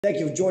Thank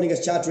you for joining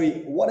us,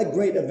 Chatri. What a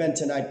great event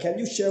tonight. Can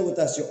you share with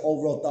us your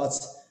overall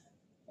thoughts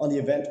on the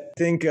event? I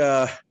think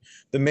the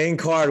main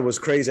card was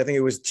crazy. I think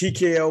it was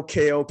TKO,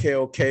 KO,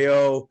 KO,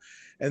 KO,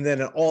 and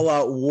then an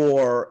all-out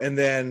war, and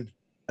then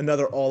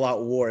another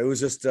all-out war. It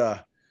was just,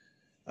 the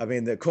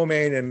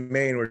co-main and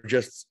main were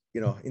just,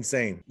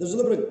 insane. There's a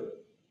little bit of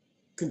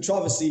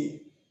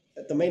controversy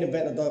at the main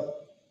event of the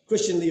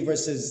Christian Lee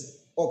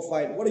versus Orc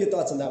fight. What are your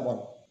thoughts on that one?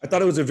 I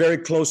thought it was a very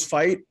close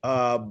fight,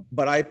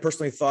 but I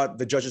personally thought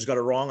the judges got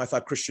it wrong. I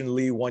thought Christian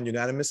Lee won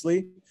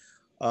unanimously.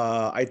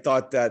 I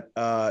thought that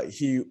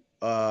he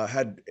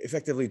had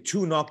effectively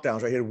two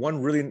knockdowns, right? He had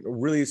one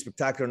really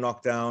spectacular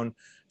knockdown.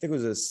 I think it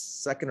was a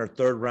second or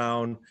third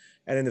round.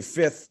 And in the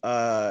fifth,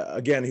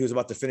 again, he was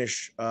about to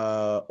finish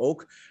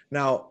Oak.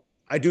 Now,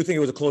 I do think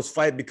it was a close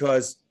fight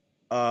because,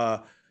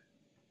 even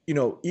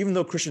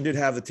though Christian did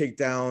have the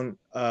takedown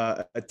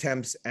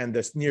attempts and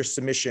the near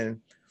submission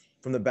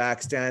from the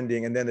back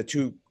standing, and then the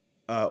two,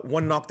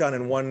 one knockdown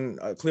and one,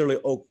 clearly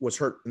Oak was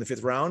hurt in the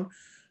fifth round.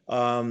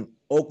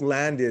 Oak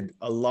landed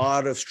a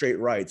lot of straight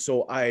rights.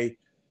 So it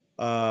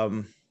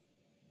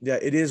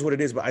is what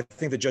it is, but I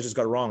think the judges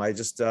got it wrong. I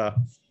just,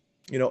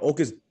 Oak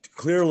is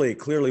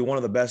clearly one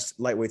of the best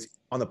lightweights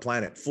on the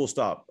planet, full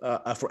stop,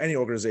 for any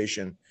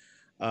organization.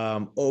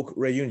 Oak,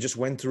 Rayun just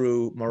went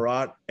through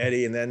Marat,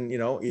 Eddie, and then,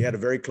 he had a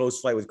very close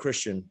fight with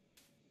Christian.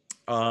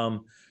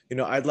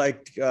 I'd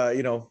like,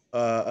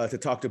 to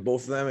talk to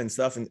both of them and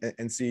stuff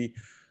and see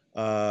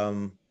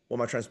what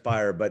might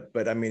transpire. But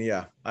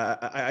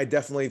I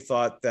definitely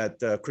thought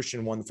that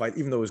Christian won the fight,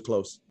 even though it was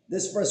close.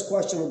 This first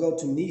question will go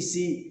to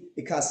Nisi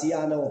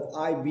Icasiano of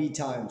IB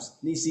Times.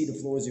 Nisi, the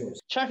floor is yours.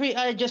 Chatri,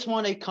 I just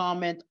want to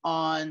comment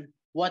on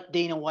what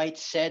Dana White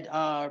said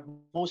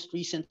most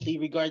recently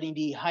regarding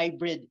the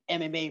hybrid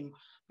MMA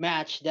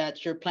match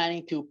that you're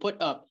planning to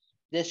put up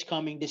this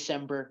coming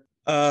December.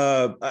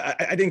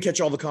 I didn't catch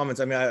all the comments.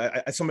 I mean,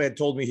 somebody had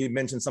told me he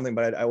mentioned something,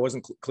 but I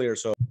wasn't clear,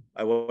 so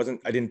I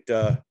didn't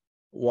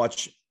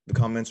watch the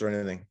comments or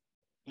anything.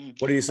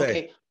 What do you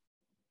say?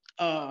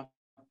 Okay.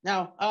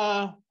 Now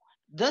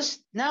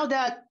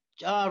that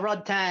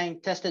Rod Tang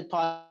tested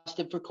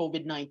positive for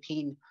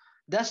COVID-19,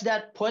 does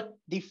that put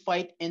the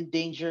fight in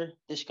danger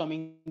this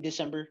coming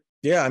December?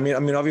 Yeah, I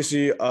mean,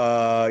 obviously,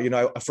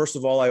 first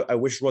of all, I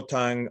wish Rod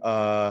Tang,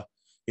 a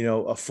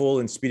full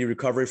and speedy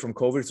recovery from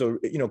COVID. So,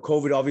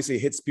 COVID obviously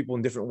hits people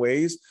in different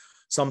ways.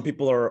 Some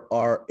people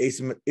are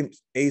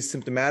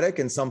asymptomatic,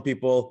 and some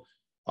people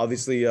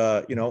obviously,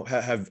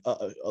 have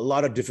a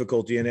lot of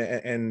difficulty in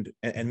it,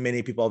 and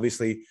many people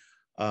obviously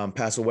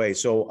pass away.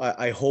 So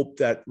I hope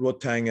that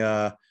Rod Tang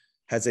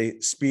has a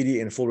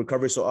speedy and full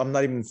recovery. So I'm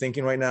not even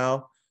thinking right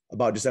now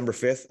about December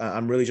 5th.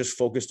 I'm really just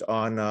focused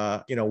on,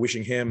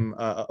 wishing him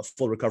a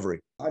full recovery.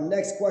 Our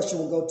next question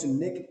will go to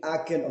Nick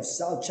Akin of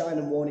South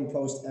China Morning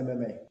Post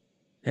MMA.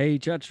 Hey,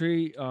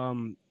 Chatri.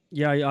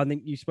 I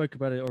think you spoke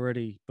about it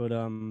already, but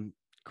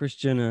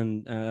Christian,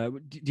 and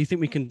do you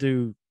think we can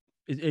do,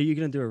 are you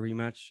going to do a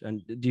rematch?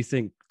 And do you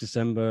think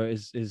December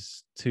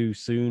is too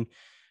soon?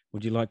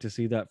 Would you like to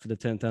see that for the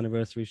 10th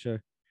anniversary show?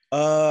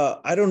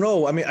 I don't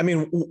know. I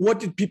mean,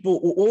 what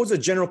was the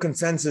general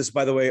consensus,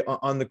 by the way,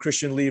 on the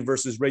Christian Lee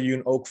versus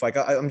Rayun Oak fight?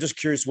 I'm just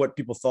curious what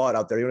people thought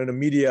out there. In the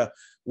media,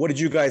 what did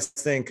you guys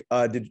think?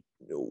 I'm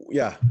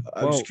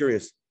just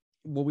curious.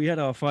 Well, we had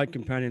our fight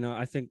companion.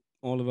 I think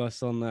all of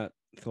us on that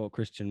thought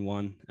Christian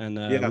won, and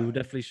we were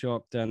definitely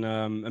shocked. And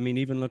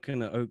even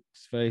looking at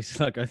Oak's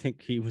face, I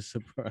think he was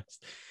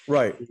surprised.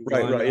 Right.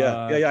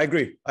 Yeah, I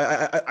agree.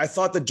 I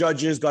thought the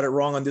judges got it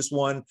wrong on this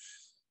one.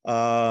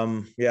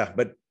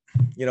 But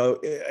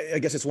I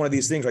guess it's one of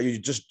these things, right?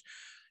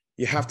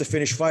 You have to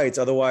finish fights.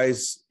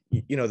 Otherwise,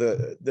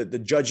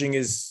 the judging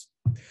is,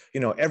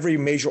 every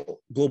major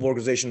global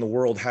organization in the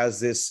world has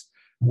this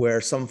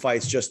where some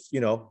fights just,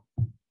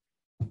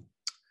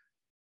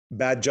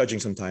 bad judging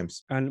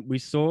sometimes. And we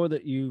saw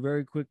that you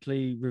very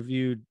quickly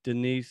reviewed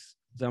Denise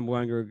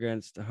Zamboanga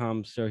against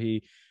Ham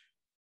Sohi.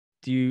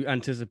 Do you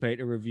anticipate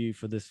a review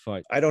for this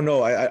fight? I don't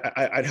know.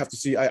 I'd have to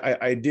see.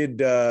 I did.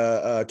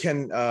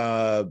 Ken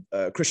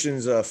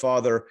Christian's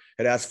father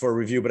had asked for a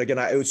review, but again,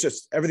 it was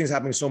just everything's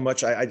happening so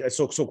much. I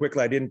so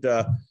quickly. I didn't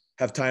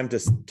have time to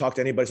talk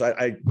to anybody. So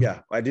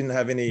I didn't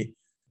have any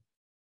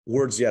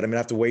words yet. I mean, I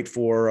have to wait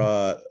for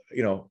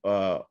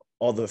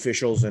all the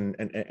officials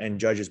and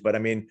judges. But I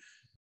mean,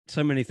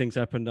 so many things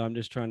happened. I'm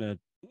just trying to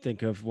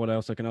think of what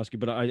else I can ask you,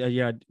 but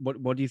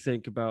what do you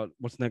think about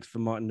what's next for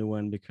Martin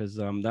Nguyen? Because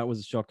that was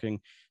a shocking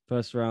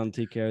first round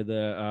TKO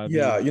there.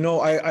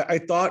 I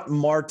thought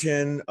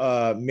Martin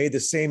made the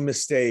same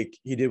mistake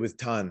he did with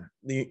Tan.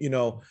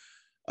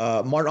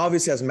 Martin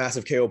obviously has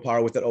massive KO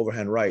power with that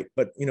overhand right,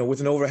 but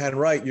with an overhand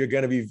right, you're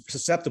going to be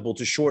susceptible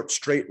to short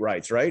straight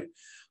rights, right?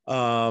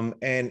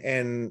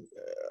 And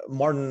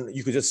Martin,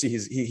 you could just see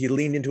he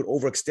leaned into it,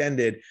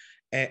 overextended,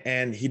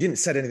 and he didn't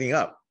set anything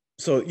up.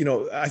 So,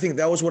 I think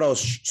that was what I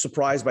was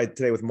surprised by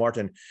today with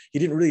Martin. He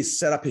didn't really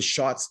set up his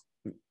shots,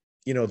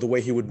 the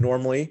way he would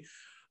normally,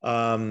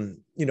 and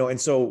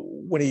so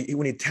when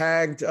he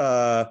tagged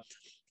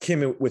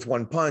Kim with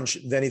one punch.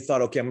 Then he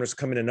thought, okay, I'm going to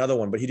come in another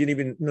one, but he didn't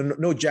even,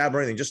 no jab or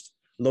anything, just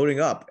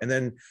loading up. And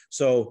then,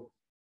 so,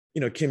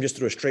 Kim just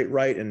threw a straight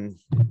right. And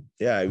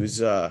yeah, it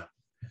was, I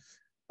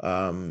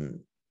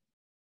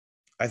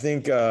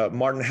think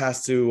Martin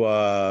has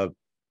to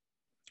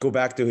go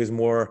back to his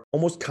more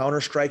almost counter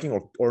striking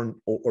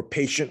or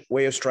patient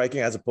way of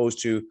striking, as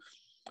opposed to,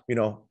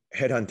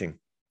 headhunting.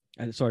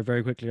 And sorry,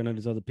 very quickly, I know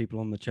there's other people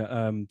on the chat.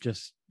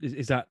 Just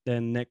is that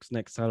their next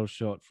title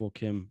shot for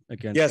Kim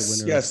against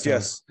the winner?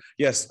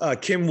 Yes.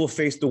 Kim will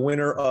face the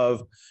winner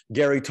of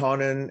Gary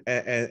Tonin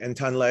and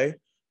Tanley.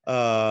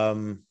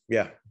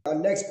 Yeah. Our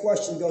next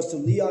question goes to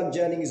Leon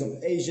Jennings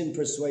of Asian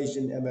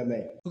Persuasion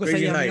MMA.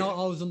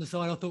 I was on the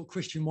side. I thought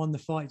Christian won the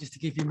fight, just to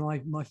give you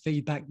my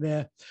feedback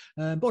there.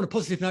 But on a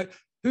positive note,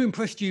 who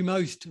impressed you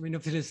most? I mean,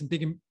 obviously there's some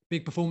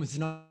big performances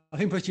tonight.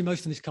 Who impressed you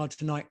most on this card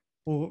tonight,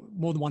 or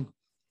more than one?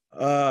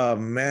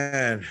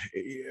 Man,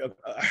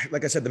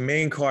 like I said, the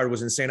main card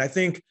was insane. I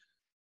think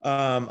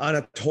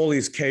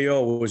Anatoly's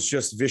KO was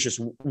just vicious.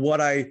 What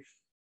I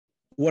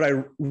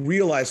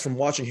realized from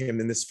watching him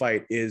in this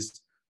fight is,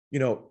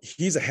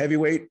 he's a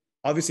heavyweight.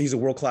 Obviously, he's a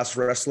world-class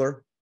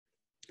wrestler,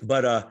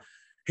 but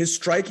his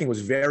striking was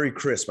very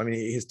crisp. I mean,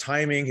 his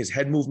timing, his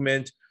head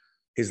movement,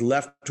 his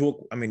left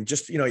hook. I mean,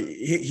 just,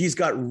 he's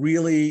got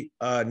really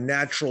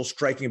natural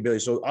striking ability.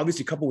 So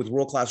obviously, coupled with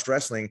world-class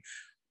wrestling,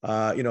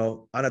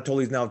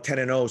 Anatoly is now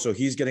 10-0, so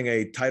he's getting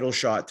a title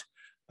shot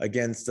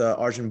against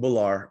Arjun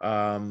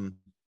Bular.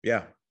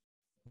 Yeah,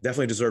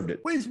 definitely deserved it.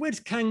 Where's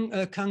Kang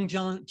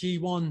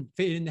Ji-won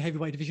fit in the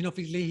heavyweight division?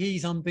 Obviously,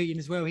 he's unbeaten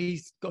as well.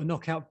 He's got a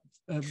knockout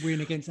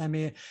win against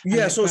Amir.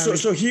 Yeah,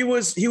 so he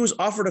was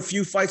offered a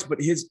few fights, but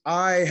his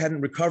eye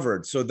hadn't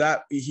recovered. So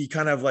that he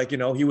kind of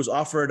he was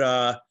offered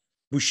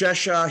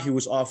Bushesha. He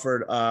was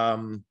offered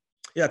a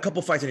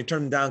couple fights, and he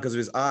turned them down because of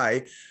his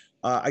eye.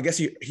 I guess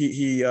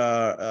he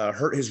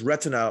hurt his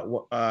retina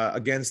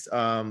against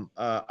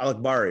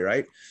Alec Bari,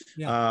 right?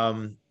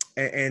 Yeah.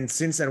 And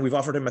since then, we've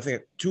offered him, I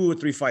think, 2 or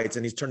 3 fights,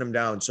 and he's turned them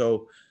down.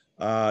 So,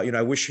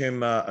 I wish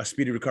him a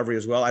speedy recovery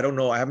as well. I don't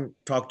know. I haven't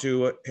talked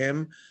to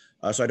him,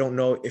 so I don't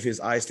know if his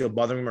eye is still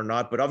bothering him or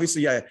not. But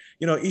obviously, yeah,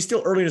 he's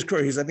still early in his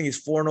career. I think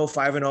he's 4-0,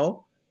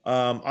 5-0.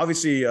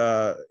 Obviously,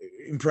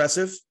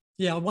 impressive.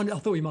 Yeah, I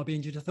thought he might be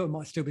injured. I thought it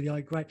might still be the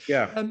eye. Great.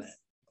 Yeah.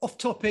 Off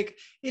topic,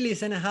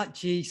 Ilyas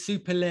Enahachi,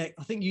 Super Lek.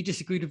 I think you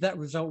disagreed with that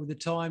result at the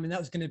time, and that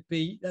was going to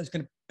be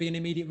an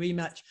immediate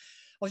rematch.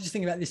 I was just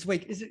thinking about this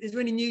week. Is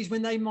there any news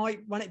when they might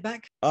run it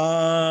back?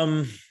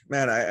 Man,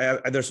 I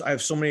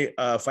have so many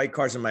fight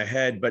cards in my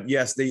head, but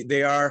yes, they've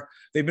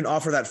been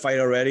offered that fight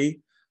already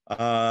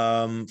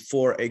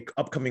for a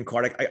upcoming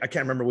card. I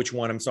can't remember which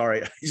one. I'm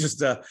sorry. It's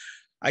just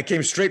I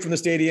came straight from the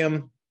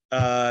stadium,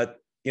 to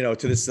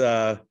this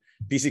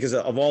BC because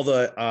of all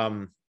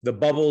the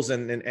bubbles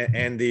and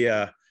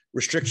the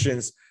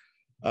restrictions.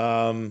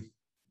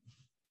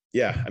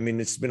 Yeah, I mean,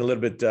 it's been a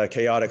little bit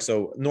chaotic.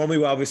 So normally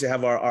we obviously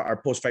have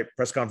our post-fight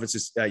press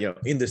conferences,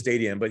 in the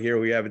stadium, but here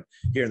we have it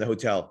here in the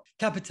hotel.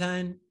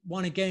 Kapitan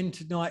won again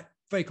tonight.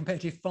 Very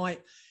competitive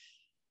fight.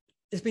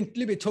 There's been a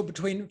little bit of talk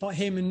between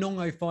him and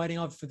Nongo fighting,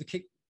 either for the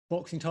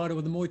kickboxing title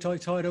or the Muay Thai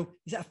title.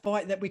 Is that a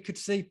fight that we could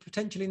see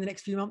potentially in the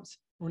next few months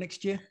or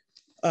next year?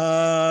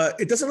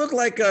 It doesn't look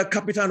like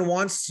Kapitan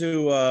wants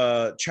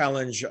to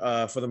challenge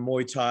for the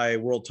Muay Thai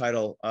world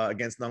title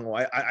against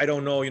Nongo. I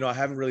don't know. I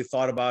haven't really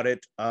thought about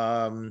it.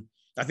 I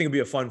think it'd be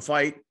a fun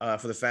fight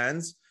for the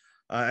fans.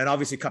 And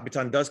obviously,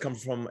 Kapitan does come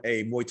from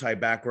a Muay Thai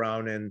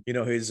background, and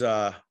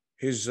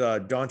his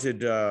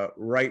daunted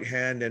right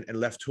hand and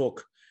left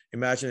hook.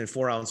 Imagine in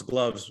 4-ounce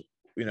gloves,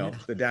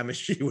 the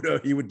damage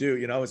he would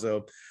do.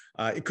 So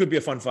it could be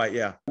a fun fight.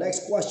 Yeah.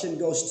 Next question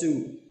goes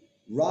to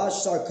Raj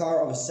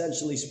Sarkar of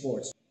Essentially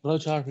Sports. Hello,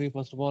 Chatri.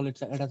 First of all, it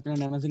has been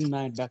an amazing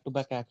night,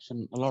 back-to-back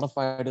action. A lot of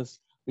fighters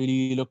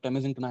really looked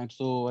amazing tonight.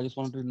 So I just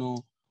wanted to know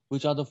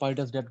which are the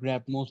fighters that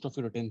grabbed most of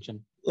your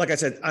attention. Like I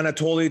said,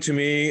 Anatoly to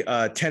me,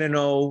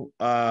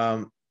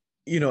 10-0.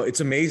 It's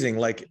amazing.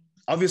 Like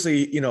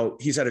obviously,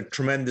 he's had a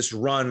tremendous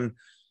run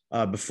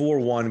before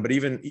one, but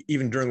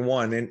even during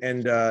one,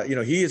 and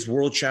he is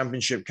world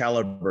championship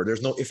caliber.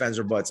 There's no ifs, ands,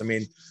 or buts. I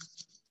mean,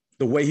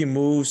 the way he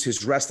moves,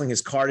 his wrestling,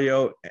 his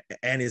cardio,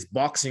 and his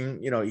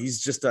boxing,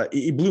 he's just,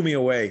 he blew me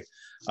away.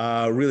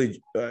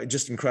 Really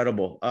just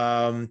incredible.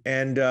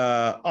 And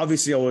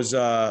obviously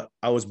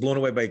I was blown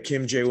away by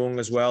Kim Jae-woong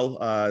as well.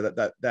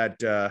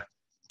 That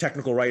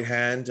technical right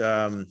hand.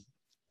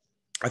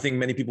 I think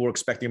many people were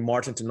expecting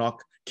Martin to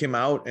knock Kim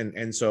out.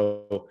 And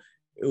so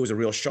it was a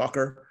real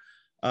shocker.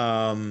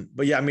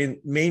 But yeah, I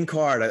mean, main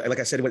card, like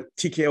I said, with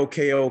TKO,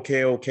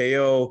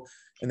 KO,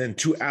 and then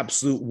 2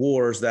 absolute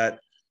wars that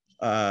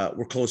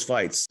were close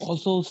fights.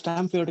 Also,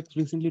 Stamp Theoretics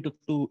recently took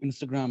to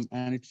Instagram,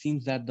 and it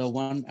seems that the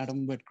one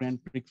atomweight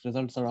Grand Prix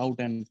results are out,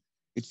 and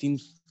it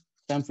seems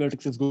Stamp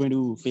Theoretics is going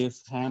to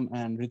face Ham,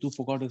 and Ritu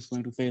Phogat is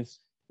going to face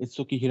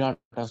Itsuki Hirata.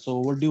 So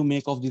what do you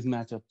make of these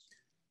matchups?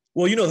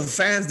 Well, the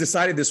fans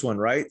decided this one,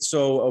 right?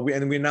 So we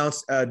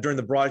announced during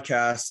the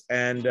broadcast,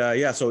 and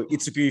so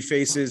Itsuki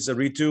faces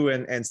Ritu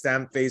and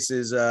Stamp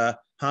faces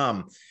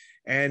Ham.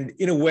 And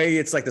in a way,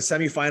 it's like the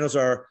semifinals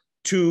are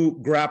two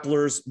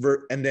grapplers,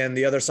 and then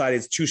the other side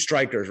is two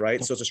strikers,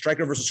 right? So it's a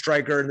striker versus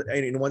striker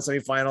in one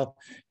semifinal,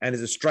 and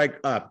it's a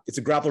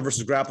grappler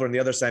versus grappler in the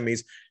other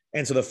semis.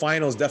 And so the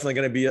final is definitely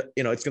going to be,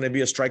 it's going to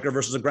be a striker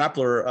versus a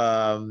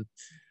grappler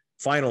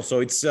final. So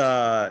it's,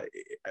 I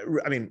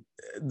mean,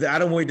 the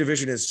atomweight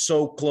division is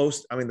so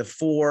close. I mean, the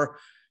four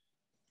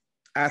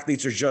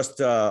athletes are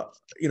just,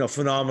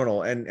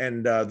 phenomenal,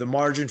 and the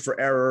margin for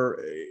error,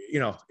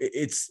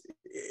 it's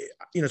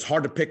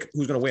hard to pick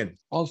who's going to win.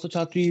 Also,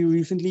 Chatri, you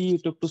recently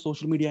took to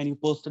social media and you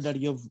posted that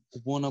you've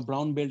won a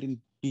brown belt in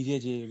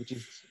BJJ, which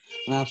is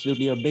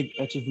absolutely a big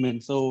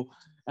achievement. So,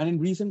 and in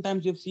recent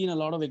times, you've seen a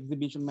lot of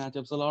exhibition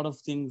matchups, a lot of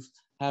things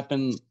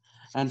happen,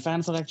 and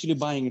fans are actually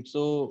buying it.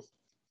 So,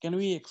 can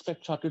we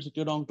expect Chatri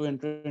Sityodtong to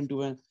enter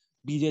into a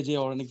BJJ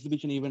or an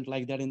exhibition event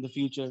like that in the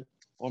future,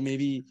 or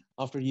maybe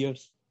after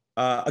years?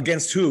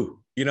 Against who?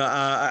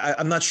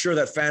 I'm not sure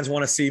that fans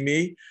want to see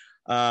me.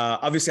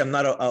 Obviously, I'm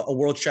not a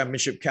world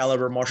championship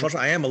caliber martial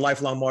artist. I am a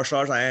lifelong martial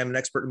artist. I am an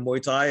expert in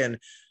Muay Thai, and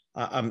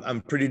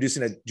I'm pretty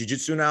decent at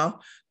jiu-jitsu now.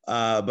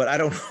 But I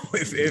don't know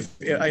if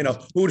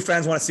who would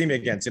fans want to see me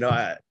against?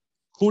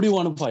 Who do you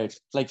want to fight?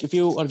 Like, if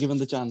you are given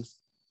the chance.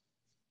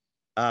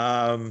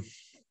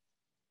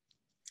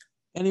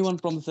 Anyone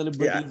from the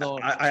celebrities? Yeah, or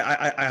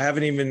I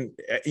haven't even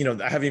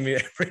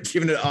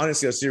given it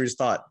honestly a serious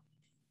thought.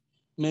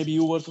 Maybe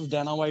you versus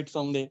Dana White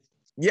someday.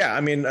 Yeah,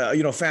 I mean,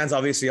 fans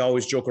obviously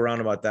always joke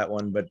around about that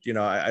one, but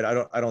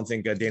I don't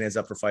think Dana is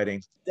up for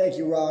fighting. Thank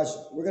you, Raj.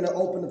 We're gonna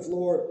open the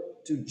floor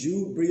to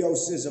Jude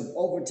Brioses of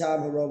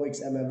Overtime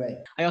Heroics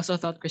MMA. I also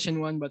thought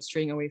Christian won, but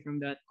straying away from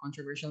that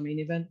controversial main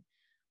event.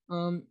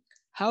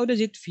 How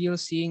does it feel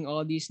seeing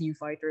all these new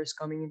fighters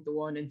coming into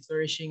one and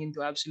flourishing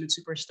into absolute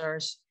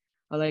superstars?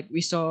 Like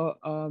we saw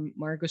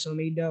Marcos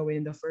Almeida win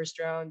in the first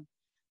round.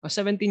 A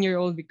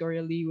 17-year-old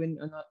Victoria Lee win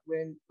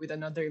with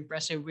another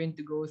impressive win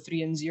to go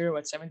 3-0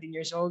 at 17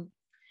 years old.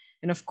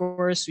 And of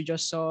course, we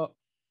just saw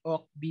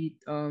Ok beat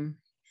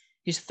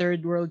his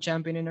third world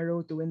champion in a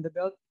row to win the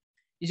belt.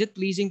 Is it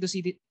pleasing to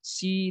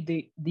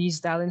see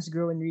these talents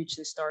grow and reach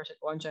the stars at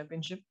one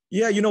championship?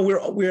 Yeah,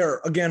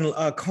 we're again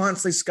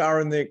constantly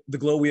scouring the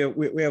globe.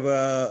 We have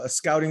a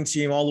scouting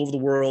team all over the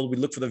world. We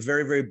look for the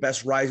very, very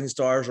best rising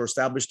stars or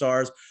established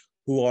stars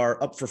who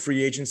are up for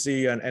free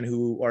agency and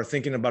who are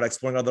thinking about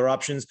exploring other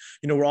options.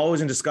 We're always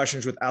in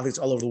discussions with athletes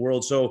all over the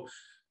world. So,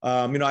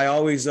 I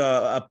always,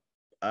 tell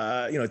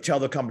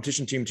the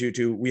competition team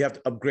we have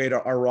to upgrade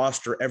our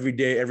roster every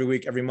day, every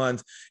week, every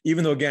month,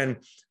 even though, again,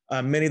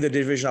 many of the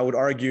divisions I would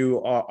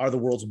argue are the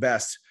world's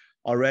best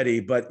already,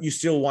 but you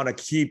still want to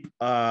keep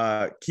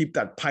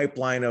that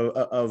pipeline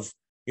of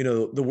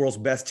the world's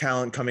best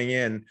talent coming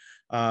in.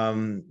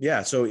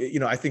 So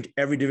I think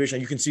every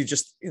division, you can see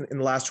just in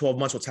the last 12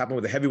 months what's happened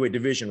with the heavyweight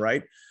division,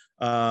 right?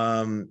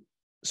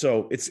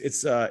 So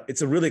it's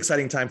a really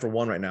exciting time for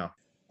one right now.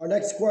 Our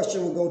next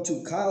question will go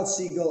to Kyle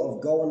Siegel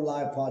of Going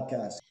Live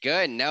Podcast.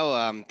 Good.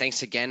 No,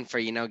 thanks again for,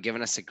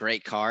 giving us a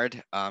great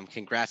card.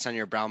 Congrats on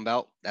your brown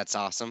belt. That's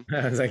awesome.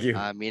 Thank you.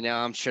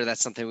 I'm sure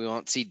that's something we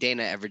won't see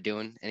Dana ever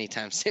doing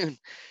anytime soon.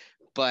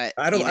 But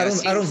I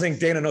don't think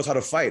Dana knows how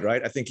to fight,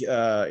 right? I think,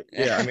 I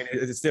mean,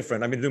 it's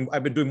different. I've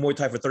been doing Muay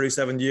Thai for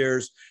 37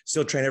 years,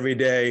 still train every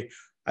day.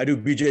 I do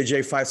BJJ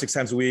 5-6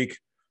 times a week.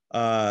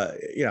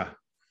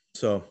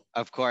 So.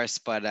 Of course,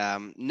 but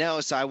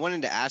no. So I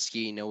wanted to ask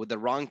you, with the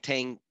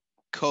Rongtang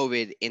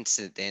COVID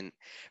incident,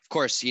 of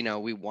course,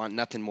 we want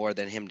nothing more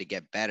than him to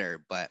get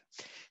better. But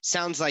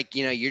sounds like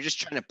you're just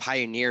trying to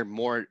pioneer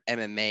more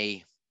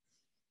MMA,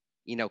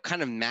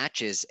 kind of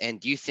matches. And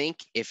do you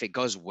think if it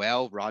goes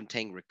well,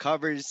 Rongtang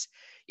recovers,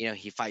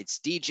 he fights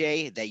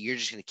DJ, that you're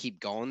just going to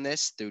keep going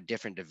this through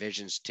different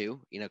divisions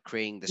too?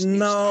 Creating this.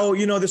 No,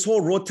 this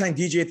whole Rongtang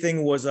DJ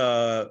thing was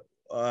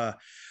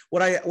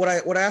what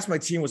I asked my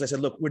team was, I said,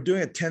 look, we're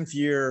doing a 10th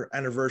year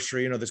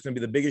anniversary. There's going to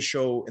be the biggest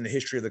show in the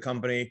history of the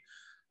company.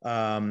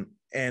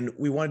 And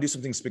we want to do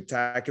something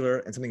spectacular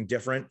and something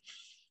different.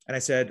 And I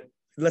said,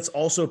 let's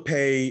also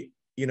pay,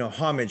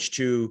 homage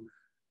to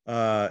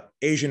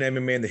Asian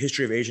MMA and the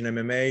history of Asian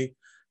MMA.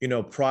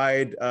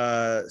 Pride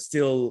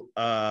still,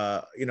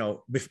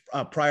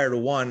 prior to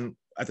one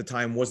at the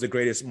time was the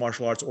greatest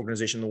martial arts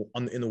organization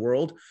in the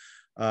world.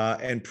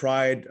 And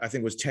Pride, I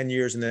think, was 10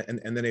 years, and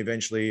then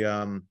eventually,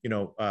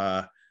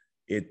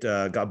 it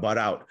got bought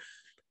out.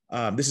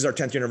 This is our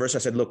 10th year anniversary.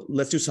 I said, look,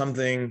 let's do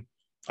something,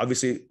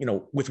 obviously,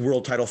 with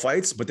world title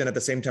fights, but then at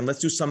the same time, let's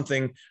do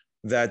something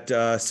that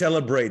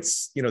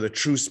celebrates, the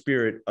true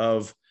spirit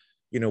of,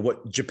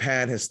 what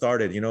Japan has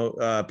started.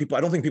 I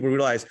don't think people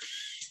realize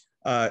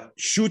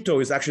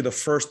Shuto is actually the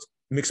first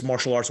mixed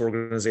martial arts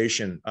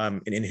organization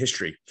in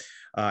history.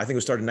 I think it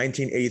was started in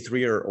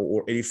 1983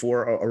 or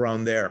 84,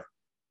 around there.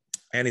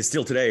 And it's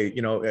still today,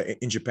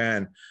 in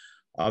Japan,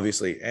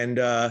 obviously. And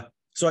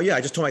so,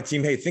 I just told my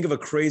team, hey, think of a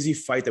crazy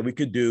fight that we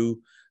could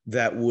do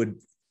that would,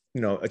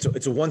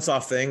 it's a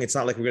once-off thing. It's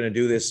not like we're going to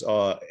do this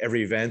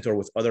every event or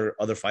with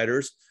other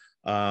fighters.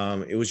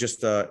 It was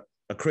just a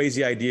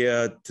crazy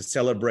idea to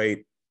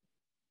celebrate,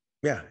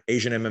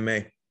 Asian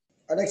MMA.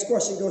 Our next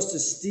question goes to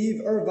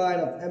Steve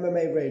Irvine of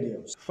MMA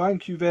Radio.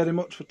 Thank you very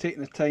much for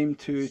taking the time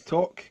to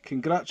talk.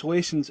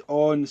 Congratulations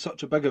on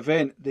such a big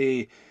event.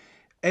 The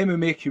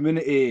MMA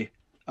community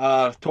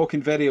are talking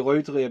very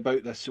loudly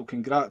about this, so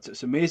congrats.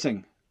 It's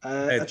amazing.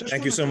 Hey,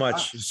 thank you so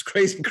much. It's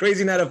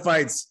crazy night of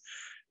fights.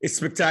 It's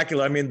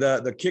spectacular. I mean,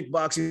 the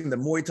kickboxing, the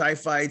Muay Thai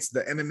fights,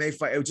 the MMA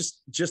fight, it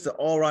was just the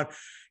all around.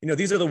 You know,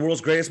 these are the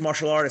world's greatest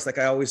martial artists, like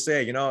I always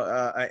say. You know,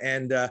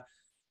 and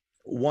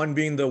one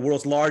being the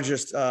world's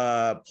largest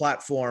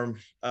platform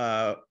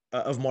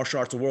of martial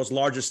arts, the world's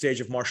largest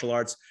stage of martial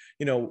arts.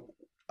 You know,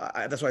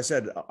 that's why I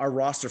said our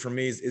roster for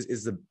me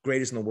is the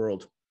greatest in the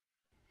world.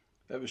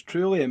 It was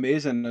truly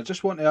amazing. I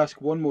just want to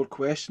ask one more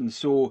question.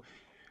 So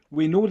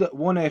we know that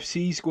ONE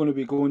FC is going to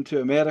be going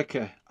to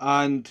America,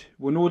 and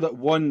we know that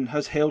ONE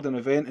has held an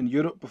event in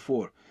Europe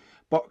before.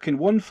 But can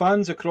ONE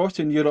fans across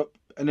in Europe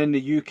and in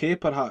the UK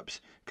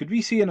perhaps, could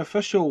we see an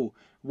official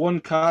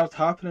ONE card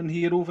happening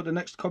here over the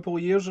next couple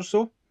of years or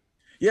so?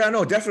 Yeah,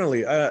 no, definitely.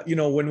 You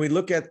know, when we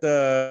look at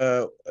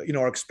the, you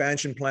know, our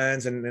expansion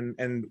plans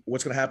and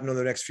what's going to happen in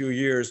the next few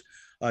years,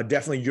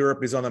 definitely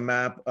Europe is on the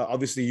map.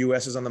 Obviously,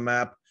 US is on the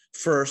map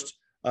first,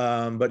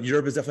 but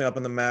Europe is definitely up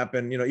on the map,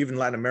 and you know, even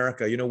Latin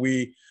America. You know,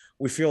 we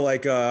feel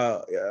like,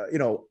 you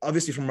know,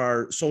 obviously from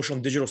our social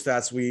and digital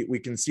stats, we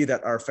can see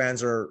that our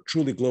fans are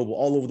truly global,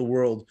 all over the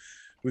world.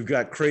 We've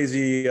got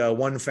crazy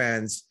ONE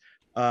fans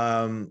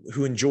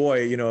who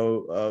enjoy, you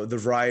know, the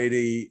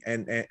variety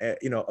and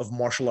you know, of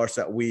martial arts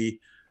that we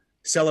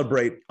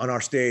celebrate on our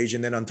stage,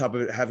 and then on top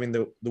of it, having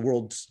the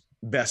world's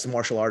best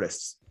martial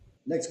artists.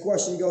 Next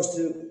question goes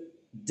to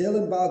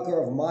Dylan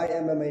Bowker of My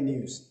MMA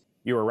News.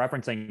 You were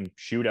referencing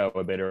Shudo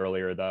a bit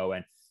earlier, though,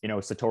 and you know,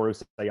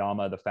 Satoru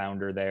Sayama, the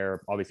founder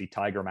there, obviously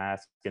Tiger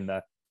Mask in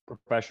the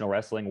professional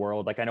wrestling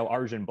world. Like, I know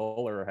Arjun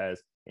Bowler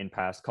has in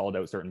past called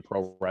out certain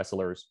pro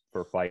wrestlers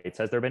for fights.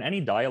 Has there been any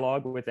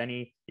dialogue with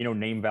any, you know,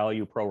 name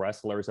value pro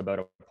wrestlers about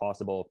a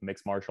possible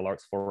mixed martial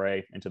arts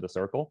foray into the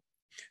circle?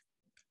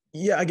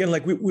 Yeah, again,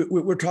 like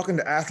we're talking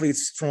to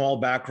athletes from all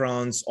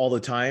backgrounds all the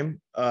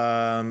time.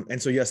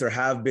 And so, yes, there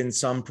have been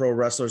some pro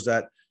wrestlers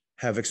that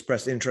have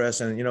expressed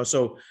interest, and, you know,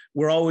 so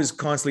we're always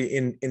constantly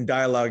in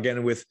dialogue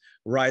again with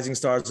rising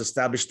stars,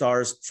 established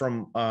stars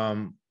from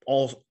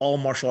all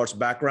martial arts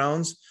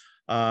backgrounds.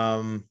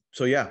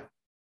 So yeah,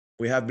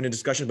 we have been in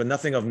discussion, but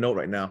nothing of note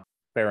right now.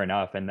 Fair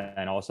enough. And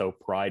then also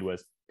Pride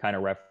was kind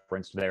of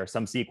referenced there.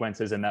 Some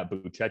sequences in that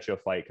Buchecha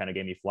fight kind of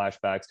gave me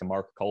flashbacks to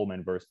Mark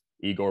Coleman versus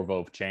Igor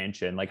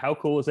Vovchanchin. Like, how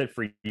cool is it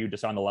for you,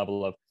 just on the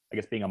level of, I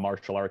guess, being a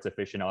martial arts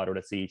aficionado,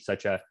 to see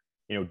such a,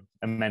 you know,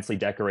 immensely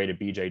decorated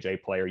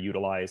BJJ player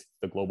utilize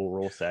the global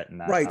rule set in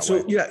that right? that So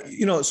way? yeah,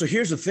 you know, so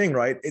here's the thing,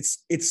 right?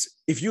 It's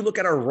if you look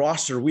at our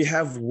roster, we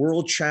have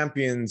world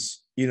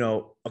champions, you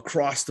know,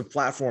 across the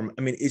platform.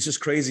 I mean, it's just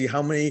crazy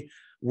how many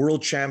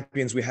world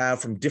champions we have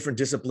from different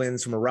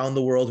disciplines from around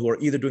the world who are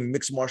either doing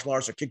mixed martial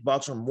arts or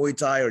kickboxing or Muay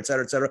Thai or et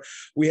cetera, et cetera.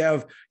 We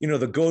have, you know,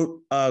 the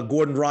GOAT,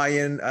 Gordon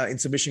Ryan in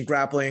submission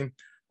grappling.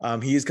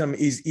 He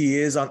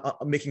is on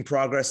making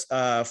progress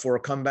for a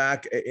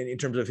comeback in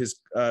terms of his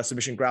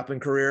submission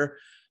grappling career.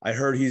 I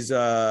heard he's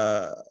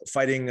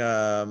fighting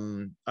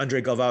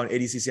Andre Galvao in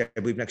ADCC, I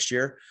believe, next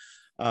year.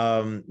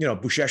 You know,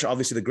 Buchecha,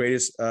 obviously the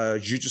greatest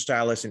jiu-jitsu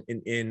stylist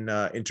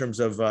in terms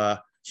of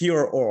he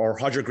or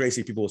Roger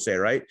Gracie, people will say,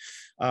 right?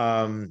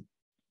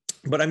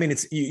 But I mean,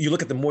 it's you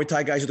look at the Muay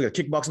Thai guys, you look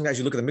at kickboxing guys,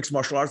 you look at the mixed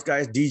martial arts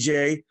guys,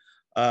 DJ,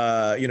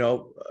 you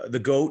know, the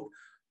GOAT.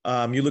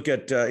 You look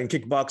at in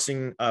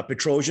kickboxing,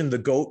 Petrosian, the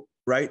GOAT,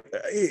 right?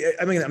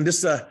 I mean, I'm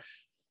just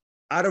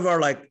out of our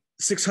like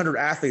 600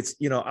 athletes,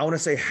 you know, I want to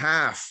say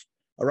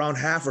around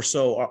half or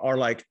so are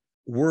like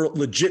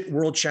legit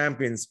world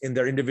champions in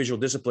their individual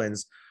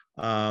disciplines.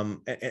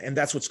 And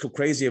that's what's so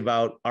crazy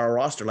about our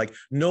roster. Like,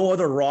 no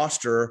other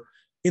roster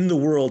in the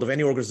world of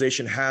any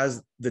organization has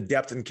the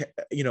depth and,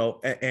 you know,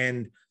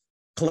 and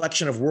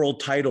collection of world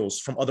titles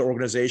from other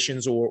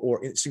organizations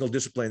or in single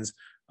disciplines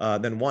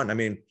than ONE. I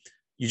mean,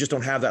 you just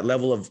don't have that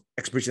level of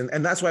expertise.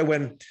 And that's why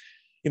when,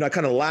 you know, I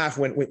kind of laugh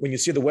when you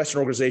see the Western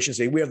organizations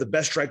say, we have the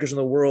best strikers in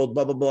the world,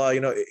 blah, blah, blah. You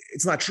know,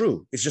 it's not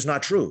true. It's just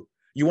not true.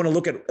 You want to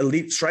look at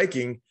elite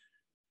striking,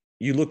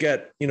 you look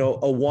at, you know,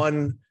 a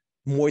ONE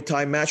Muay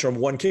Thai match or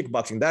ONE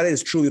kickboxing. That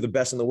is truly the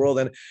best in the world.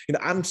 And, you know,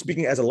 I'm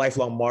speaking as a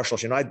lifelong martial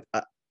artist. You know,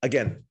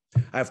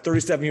 I have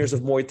 37 years of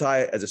Muay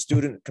Thai as a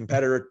student,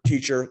 competitor,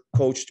 teacher,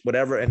 coach,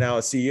 whatever, and now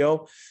a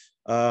CEO.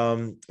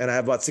 And I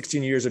have about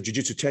 16 years of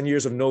jiu-jitsu, 10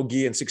 years of no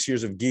gi and 6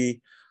 years of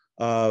gi.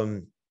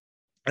 And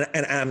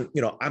I'm,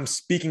 you know, I'm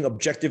speaking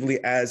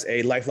objectively as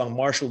a lifelong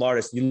martial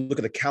artist. You look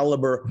at the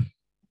caliber,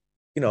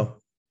 you know,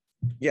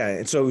 yeah.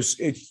 And so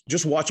it's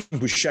just watching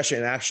Buchecha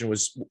in action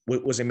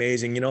was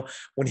amazing. You know,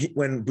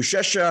 when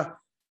Buchecha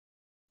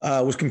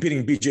was competing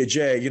in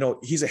BJJ, you know,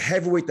 he's a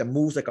heavyweight that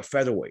moves like a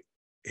featherweight.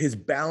 His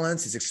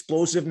balance, his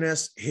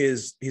explosiveness,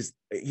 he's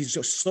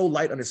just so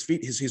light on his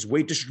feet, his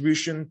weight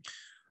distribution.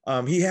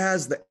 He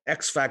has the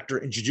X factor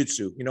in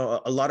jiu-jitsu. You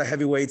know, a lot of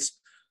heavyweights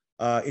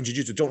in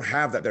jiu-jitsu don't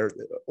have that there,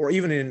 or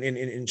even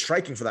in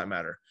striking for that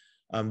matter.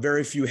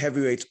 Very few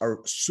heavyweights are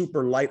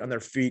super light on their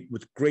feet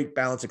with great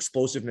balance,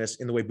 explosiveness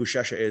in the way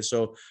Buchecha is.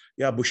 So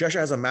yeah, Buchecha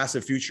has a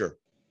massive future.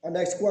 Our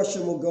next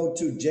question will go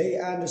to Jay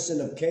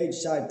Anderson of Cage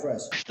Side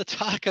Press. The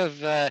talk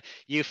of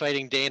you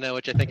fighting Dana,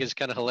 which I think is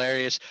kind of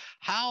hilarious.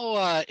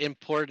 How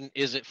important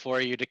is it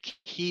for you to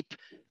keep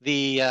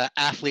the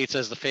athletes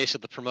as the face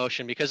of the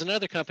promotion? Because in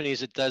other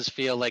companies, it does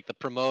feel like the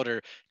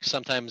promoter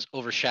sometimes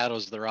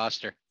overshadows the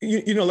roster.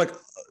 You know, like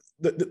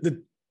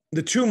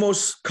the two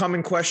most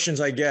common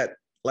questions I get,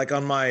 like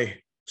on my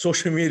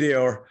social media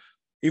or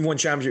even one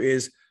championship,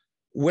 is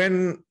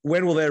when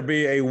will there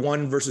be a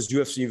one versus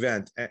UFC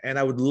event? And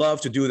I would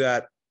love to do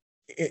that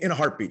in a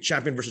heartbeat,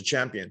 champion versus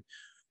champion.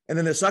 And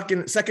then the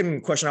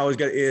second question I always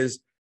get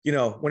is, you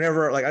know,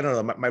 whenever, like, I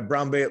don't know, my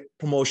brown belt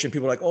promotion,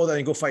 people are like, oh, then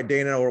you go fight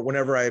Dana. Or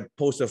whenever I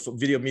post a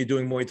video of me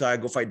doing Muay Thai,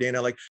 go fight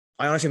Dana. Like,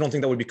 I honestly don't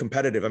think that would be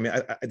competitive. I mean,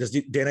 does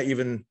Dana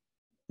even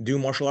do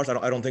martial arts?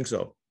 I don't think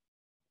so.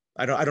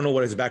 I don't know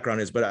what his background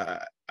is,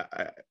 but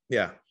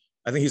yeah,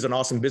 I think he's an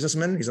awesome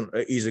businessman.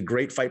 He's a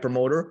great fight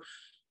promoter,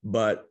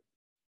 but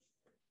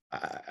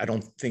I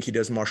don't think he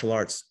does martial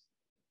arts.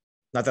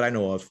 Not that I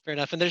know of. Fair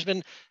enough. And there's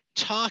been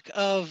talk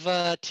of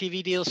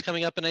TV deals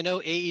coming up, and I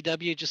know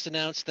AEW just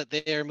announced that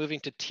they are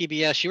moving to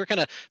TBS. You were kind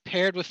of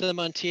paired with them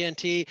on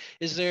TNT.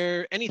 Is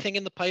there anything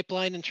in the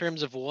pipeline in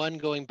terms of one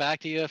going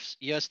back to US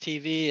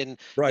TV, and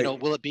right, you know,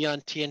 will it be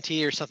on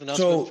TNT or something else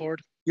going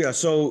forward? Yeah,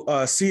 so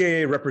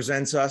CAA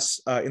represents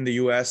us in the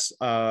US.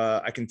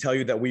 I can tell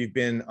you that we've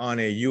been on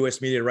a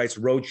US media rights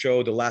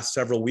roadshow the last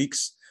several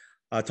weeks,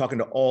 talking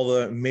to all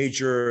the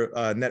major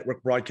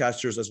network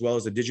broadcasters as well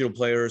as the digital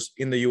players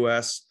in the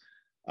US.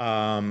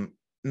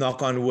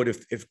 Knock on wood,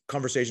 if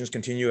conversations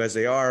continue as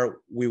they are,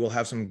 we will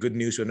have some good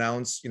news to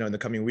announce, you know, in the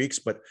coming weeks.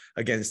 But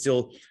again,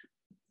 still,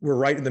 we're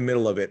right in the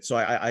middle of it. So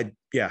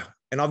yeah,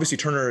 and obviously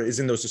Turner is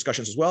in those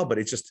discussions as well. But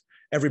it's just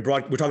we're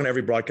talking to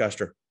every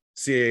broadcaster.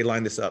 CAA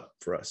lined this up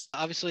for us.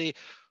 Obviously,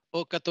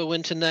 Oak got the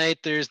win tonight.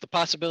 There's the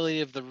possibility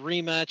of the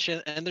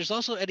rematch, and there's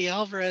also Eddie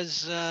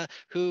Alvarez,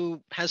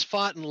 who has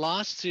fought and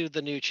lost to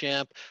the new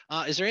champ.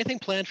 Is there anything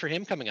planned for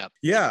him coming up?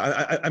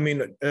 Yeah, I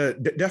mean,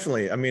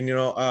 definitely. I mean, you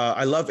know,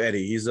 I love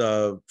Eddie. He's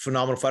a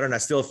phenomenal fighter, and I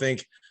still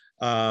think,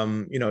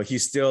 you know,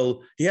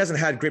 he hasn't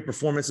had great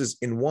performances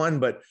in one,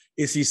 but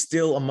is he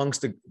still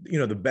amongst the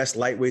best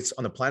lightweights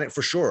on the planet?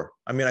 For sure.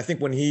 I mean, I think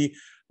when he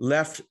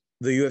left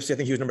the UFC, I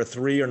think he was number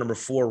 3 or number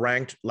 4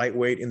 ranked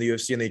lightweight in the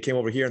UFC, and then he came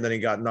over here and then he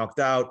got knocked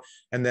out.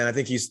 And then I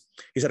think he's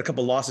had a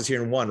couple of losses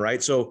here and one,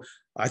 right? So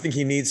I think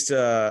he needs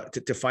to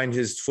find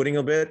his footing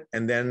a bit.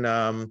 And then,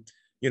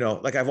 you know,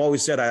 like I've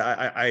always said,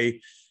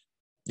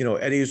 you know,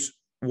 Eddie's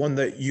won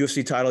the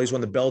UFC title, he's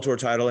won the Bellator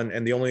title,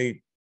 and the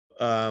only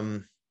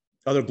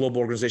other global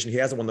organization he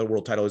hasn't won the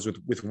world title is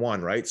with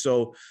one, right?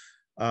 So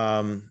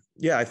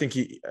yeah, I think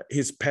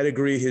his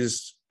pedigree,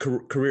 his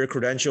career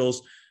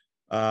credentials,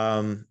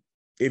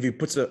 if he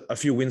puts a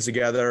few wins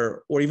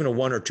together, or even a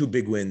 1 or 2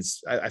 big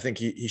wins, I think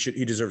he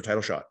deserves a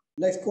title shot.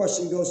 Next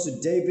question goes to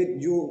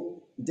David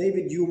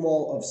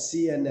Umall of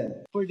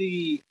CNN. For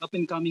the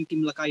up-and-coming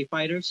Team Lakay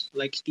fighters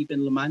like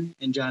Stephen Luman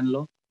and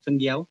Janlo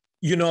Sangiao.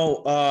 You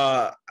know,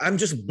 I'm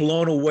just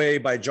blown away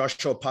by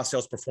Joshua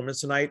Pastel's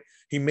performance tonight.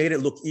 He made it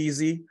look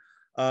easy.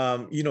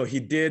 You know, he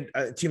did.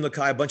 Team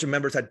Lakay, a bunch of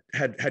members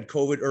had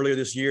COVID earlier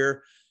this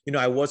year. You know,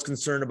 I was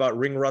concerned about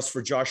ring rust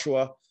for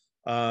Joshua.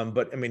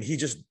 But I mean, he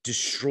just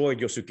destroyed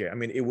Yosuke. I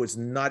mean, it was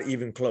not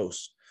even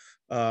close.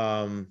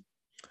 And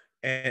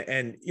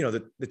you know,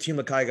 the Team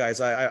Lakay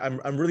guys,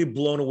 I'm really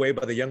blown away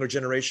by the younger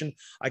generation.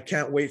 I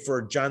can't wait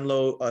for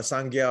Janlo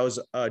Sangiao's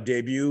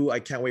debut. I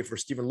can't wait for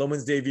Stephen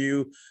Loman's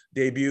debut.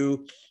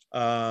 Team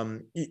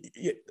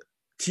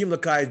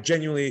Lakay,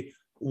 genuinely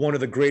one of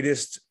the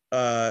greatest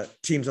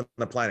teams on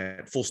the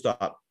planet. Full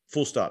stop.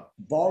 Full stop.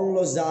 Bong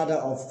Lozada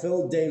of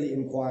Phil Daily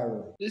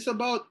Inquirer. It's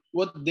about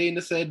what Dana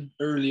said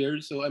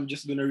earlier, so I'm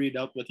just gonna read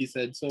out what he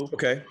said. So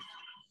okay.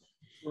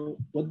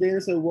 What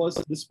Dana said was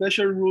the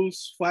special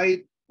rules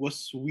fight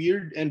was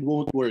weird and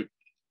won't work.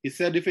 He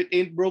said if it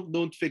ain't broke,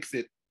 don't fix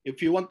it.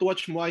 If you want to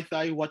watch Muay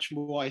Thai, watch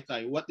Muay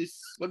Thai. What is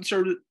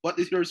your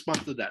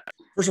response to that?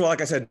 First of all,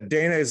 like I said,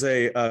 Dana is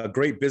a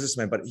great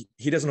businessman, but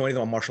he doesn't know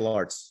anything about martial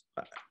arts.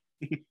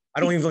 I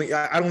don't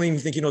even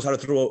think he knows how to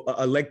throw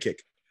a leg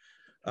kick.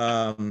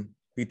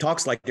 He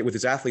talks like it with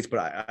his athletes, but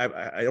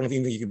I don't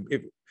think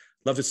he'd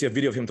love to see a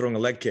video of him throwing a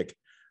leg kick.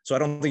 So I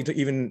don't think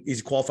even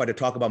he's qualified to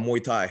talk about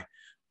Muay Thai.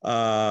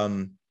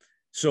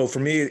 So for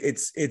me,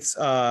 it's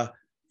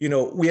you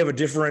know, we have a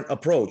different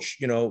approach.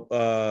 You know,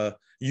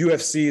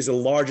 UFC is the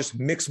largest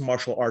mixed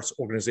martial arts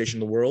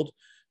organization in the world.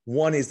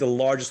 One is the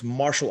largest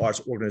martial arts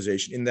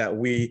organization in that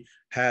we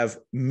have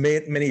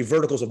many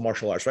verticals of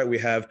martial arts, right? We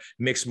have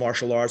mixed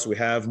martial arts, we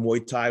have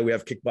Muay Thai, we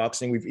have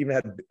kickboxing, we've even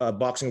had a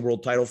boxing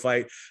world title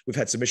fight, we've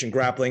had submission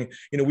grappling.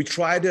 You know, we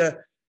try to,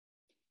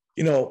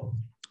 you know,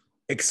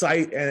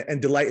 excite and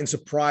delight and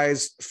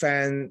surprise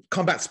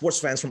combat sports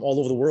fans from all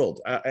over the world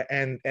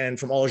and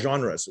from all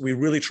genres. We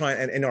really try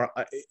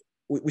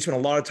we spent a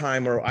lot of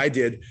time, or I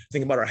did,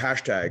 thinking about our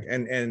hashtag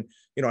and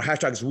you know, our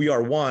hashtag is We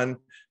Are One.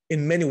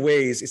 in many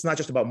ways, it's not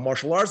just about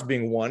martial arts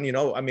being one.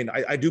 I mean,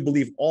 I do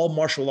believe all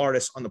martial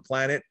artists on the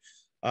planet,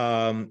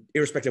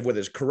 irrespective of whether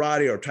it's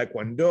karate or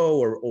taekwondo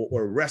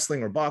or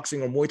wrestling or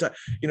boxing or Muay Thai,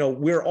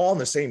 we're all on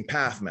the same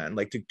path, man.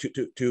 Like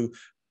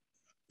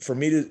for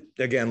me to,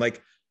 again,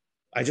 like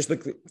I just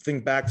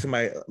think back to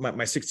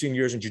my 16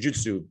 years in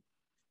jiu-jitsu.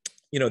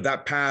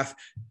 That path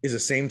is the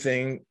same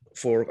thing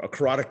for a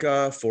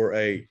karateka, for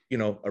a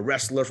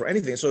wrestler, for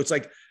anything. So it's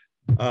like,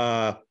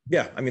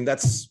 yeah, I mean,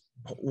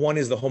 one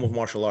is the home of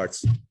martial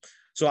arts.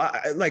 So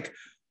I like,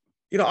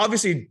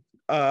 obviously,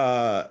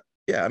 yeah,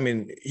 I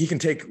mean, he can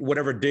take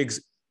whatever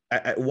digs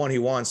at one he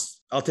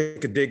wants. I'll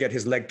take a dig at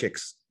his leg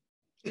kicks.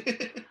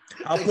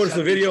 I'll post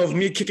a video of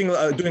me kicking,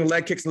 doing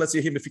leg kicks, and let's see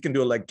if he can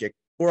do a leg kick.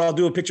 Or I'll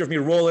do a picture of me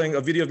rolling,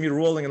 a video of me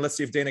rolling, and let's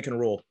see if Dana can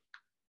roll.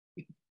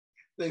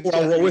 Thanks, Or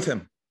I'll roll Chatri. with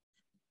him.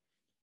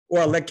 Or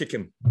I'll leg kick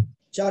him.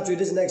 Chatri,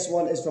 this next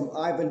one is from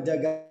Ivan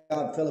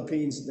Degat,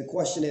 Philippines. The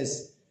question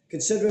is,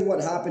 considering what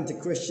happened to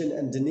Christian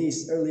and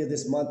Denise earlier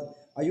this month,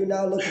 are you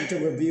now looking to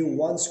review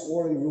one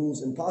scoring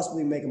rules and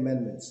possibly make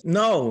amendments?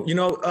 No,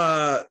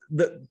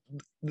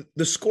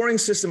 the scoring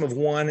system of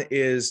one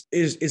is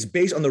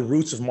based on the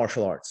roots of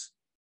martial arts.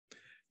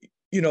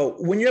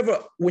 When you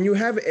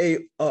have a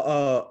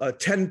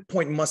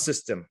 10-point must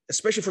system,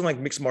 especially for like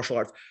mixed martial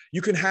arts,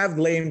 you can have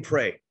lay and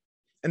pray.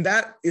 And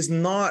that is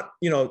not,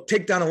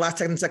 take down in the last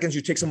 10 seconds,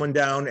 you take someone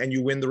down and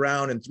you win the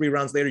round, and 3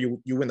 rounds later,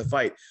 you win the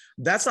fight.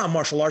 That's not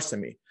martial arts to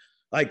me.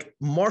 Like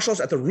martial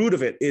arts at the root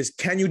of it is,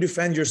 can you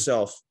defend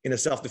yourself in a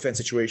self-defense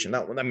situation?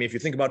 Now, I mean, if you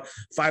think about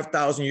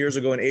 5,000 years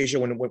ago in Asia,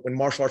 when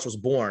martial arts was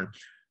born,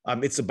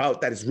 it's about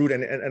that, its root,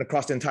 and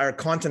across the entire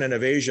continent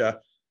of Asia,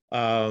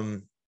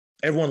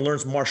 everyone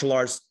learns martial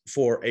arts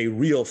for a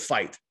real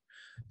fight.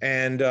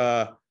 And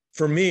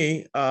for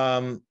me,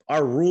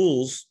 our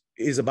rules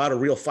is about a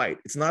real fight.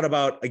 It's not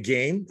about a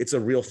game, it's a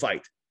real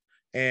fight.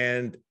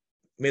 And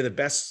may the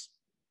best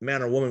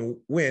man or woman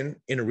win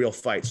in a real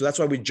fight. So that's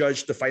why we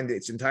judge the fight in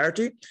its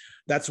entirety.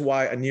 That's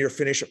why a near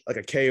finish, like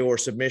a KO or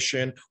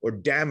submission or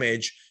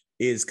damage,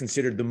 is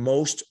considered the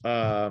most,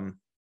 in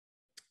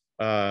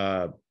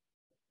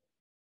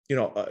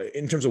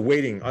terms of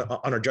weighting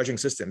on our judging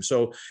system.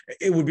 So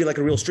it would be like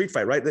a real street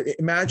fight, right?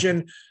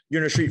 Imagine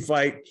you're in a street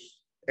fight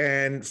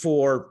and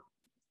for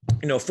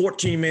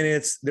 14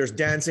 minutes, there's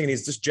dancing and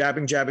he's just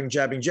jabbing.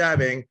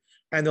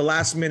 And the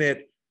last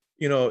minute,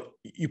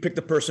 you pick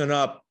the person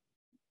up,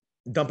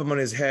 dump him on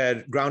his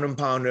head, ground and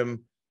pound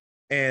him,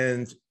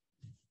 and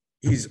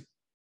he's,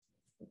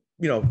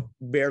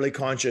 barely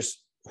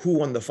conscious. Who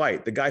won the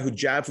fight? The guy who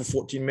jabbed for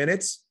 14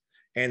 minutes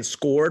and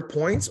scored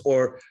points,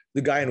 or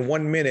the guy in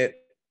 1 minute?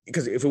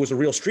 Because if it was a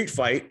real street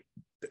fight,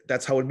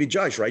 that's how it'd be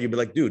judged, right? You'd be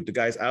like, dude, the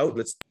guy's out.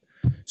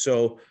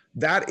 So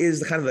that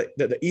is the kind of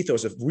the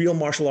ethos of real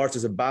martial arts,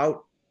 is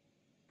about,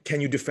 can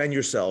you defend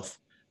yourself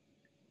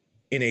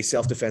in a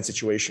self-defense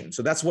situation?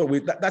 So that's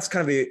that's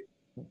kind of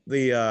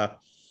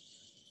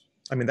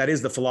that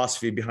is the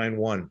philosophy behind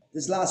one.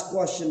 This last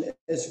question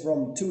is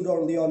from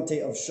Tudor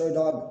Leonte of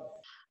Sherdog.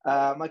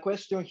 My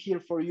question here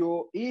for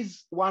you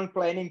is: one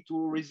planning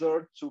to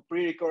resort to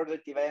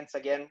pre-recorded events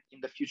again in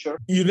the future?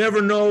 You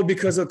never know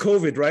because of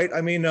COVID, right?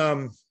 I mean,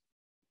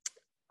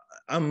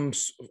 I'm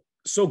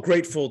so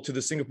grateful to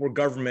the Singapore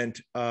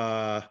government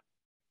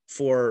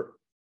for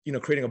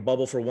creating a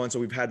bubble for one. So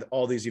we've had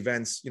all these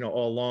events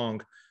all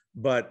along,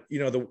 but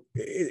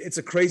it's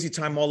a crazy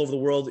time all over the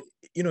world.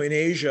 In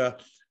Asia,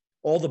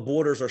 all the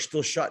borders are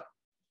still shut.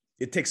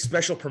 It takes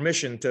special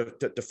permission to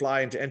fly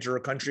and to enter a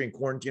country and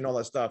quarantine, all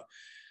that stuff.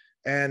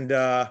 And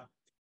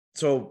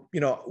so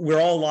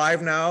we're all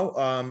live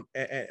now.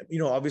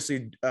 And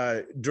obviously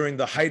during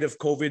the height of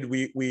COVID,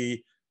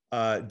 we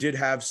did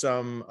have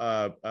some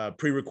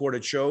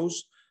pre-recorded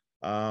shows,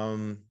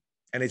 and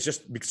it's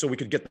just so we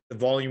could get the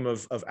volume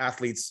of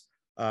athletes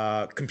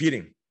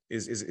competing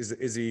is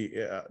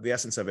the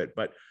essence of it.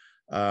 But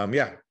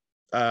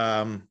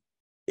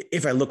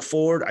if I look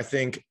forward, I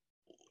think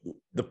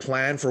the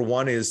plan for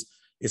one is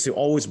to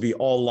always be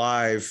all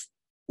live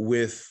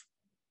with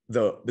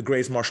the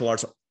greatest martial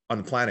arts on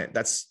the planet.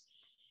 That's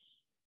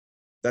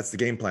the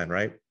game plan,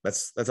 right?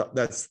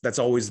 That's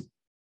always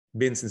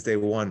been since day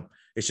one.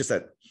 It's just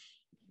that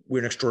we're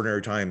in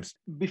extraordinary times.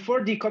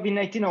 Before the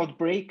COVID-19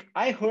 outbreak,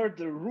 I heard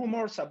the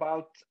rumors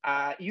about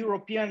a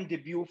European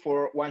debut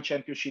for one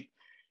championship.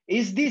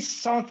 Is this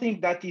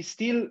something that is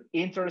still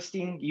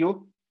interesting to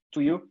you, to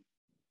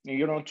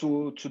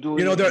do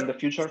in the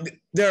future?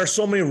 There are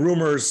so many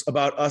rumors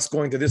about us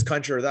going to this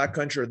country or that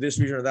country or this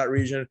region or that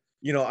region.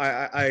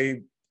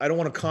 I don't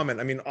want to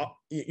comment. I mean,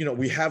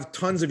 we have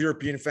tons of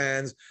European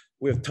fans.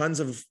 We have tons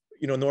of,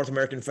 North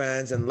American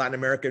fans and Latin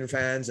American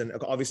fans, and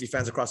obviously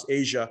fans across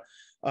Asia.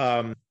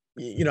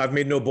 I've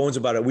made no bones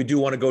about it. We do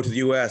want to go to the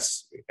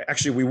US.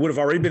 Actually, we would have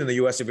already been in the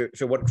US if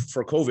it wasn't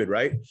for COVID,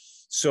 right?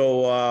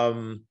 So,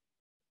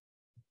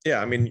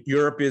 I mean,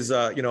 Europe is,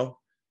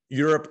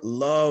 Europe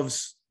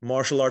loves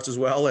martial arts as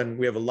well. And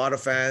we have a lot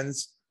of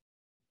fans.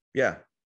 Yeah,